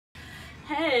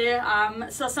Hey,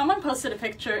 so someone posted a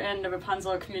picture in the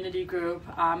Wrapunzel community group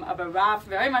of a wrap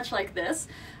very much like this,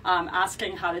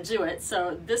 asking how to do it.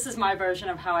 So this is my version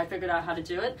of how I figured out how to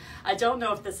do it. I don't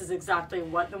know if this is exactly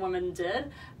what the woman did,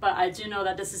 but I do know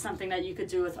that this is something that you could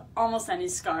do with almost any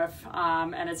scarf,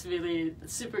 and it's really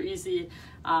super easy.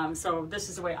 So this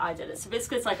is the way I did it. So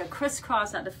basically it's like a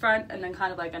crisscross at the front and then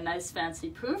kind of like a nice fancy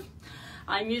poof.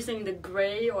 I'm using the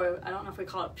gray, or I don't know if we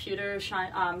call it pewter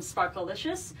shine,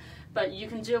 Sparkleicious, but you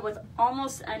can do it with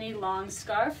almost any long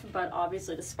scarf, but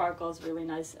obviously the sparkle is really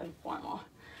nice and formal.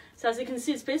 So as you can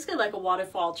see, it's basically like a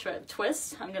waterfall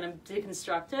twist. I'm going to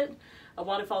deconstruct it. A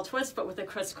waterfall twist, but with a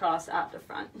crisscross at the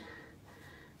front.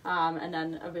 And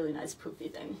then a really nice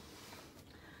poofy thing.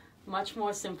 Much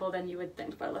more simple than you would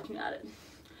think by looking at it.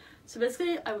 So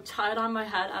basically, I would tie it on my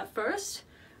head at first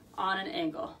on an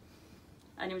angle.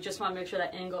 And you just want to make sure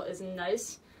that angle is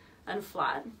nice and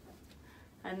flat.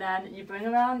 And then you bring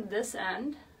around this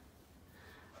end,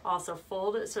 also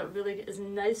fold it so it really is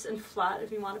nice and flat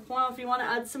if you want to. Well, if you want to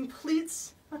add some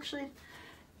pleats, actually,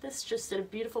 this just did a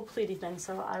beautiful pleaty thing,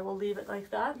 so I will leave it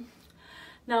like that.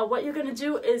 Now what you're going to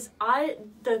do is,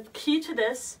 the key to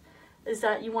this is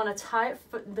that you want to tie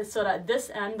it so that this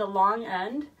end, the long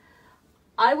end,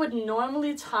 I would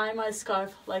normally tie my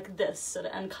scarf like this, so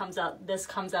the end comes out, this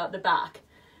comes out the back.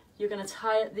 You're going to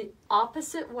tie it the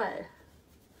opposite way,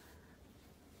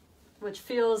 which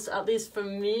feels, at least for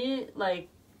me, like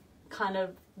kind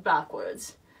of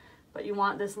backwards. But you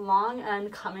want this long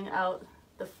end coming out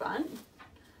the front,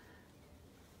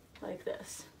 like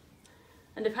this.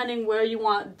 And depending where you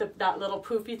want that little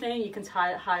poofy thing, you can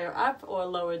tie it higher up or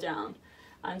lower down.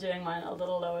 I'm doing mine a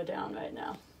little lower down right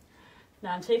now.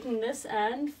 Now I'm taking this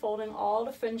end, folding all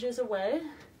the fringes away,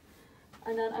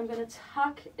 and then I'm going to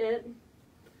tuck it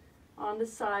on the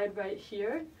side right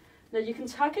here. Now you can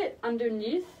tuck it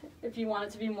underneath if you want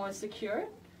it to be more secure,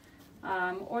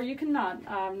 or you can not.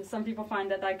 Some people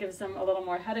find that that gives them a little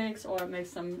more headaches, or it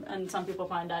makes them, and some people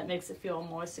find that it makes it feel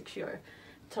more secure.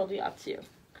 Totally up to you.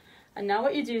 And now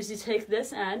what you do is you take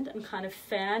this end and kind of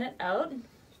fan it out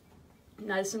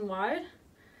nice and wide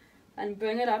and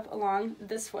bring it up along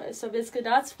this way. So basically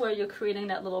that's where you're creating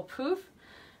that little poof,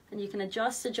 and you can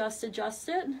adjust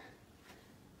it.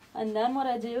 And then what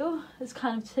I do is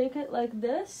kind of take it like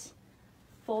this,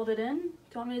 fold it in. Do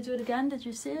you want me to do it again? Did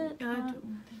you see it? No?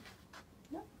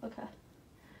 Okay.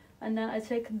 And then I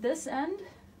take this end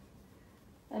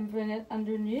and bring it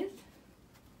underneath,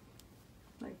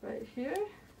 like right here.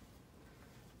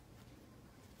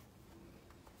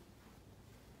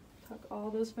 Tuck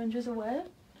all those fringes away.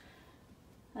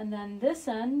 And then this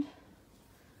end,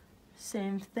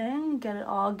 same thing, get it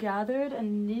all gathered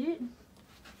and neat.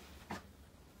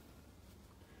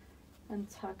 And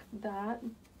tuck that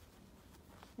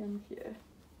in here.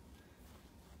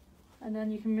 And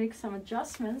then you can make some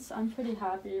adjustments. I'm pretty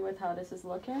happy with how this is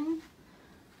looking.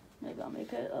 Maybe I'll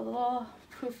make it a little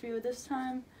poofier this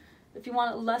time. If you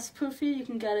want it less poofy, you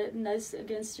can get it nice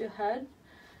against your head.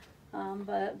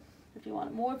 But if you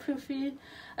want it more poofy,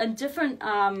 and different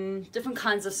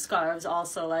kinds of scarves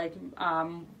also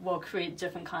will create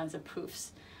different kinds of poofs.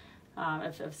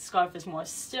 If a scarf is more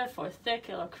stiff or thick,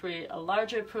 it'll create a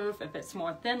larger poof. If it's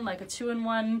more thin, like a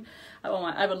 2-in-1,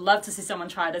 I would love to see someone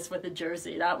try this with a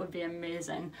jersey. That would be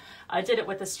amazing. I did it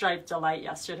with a striped delight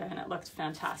yesterday, and it looked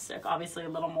fantastic. Obviously a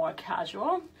little more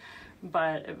casual,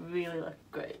 but it really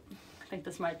looked great. I think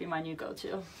this might be my new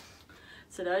go-to.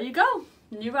 So there you go,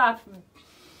 new wrap.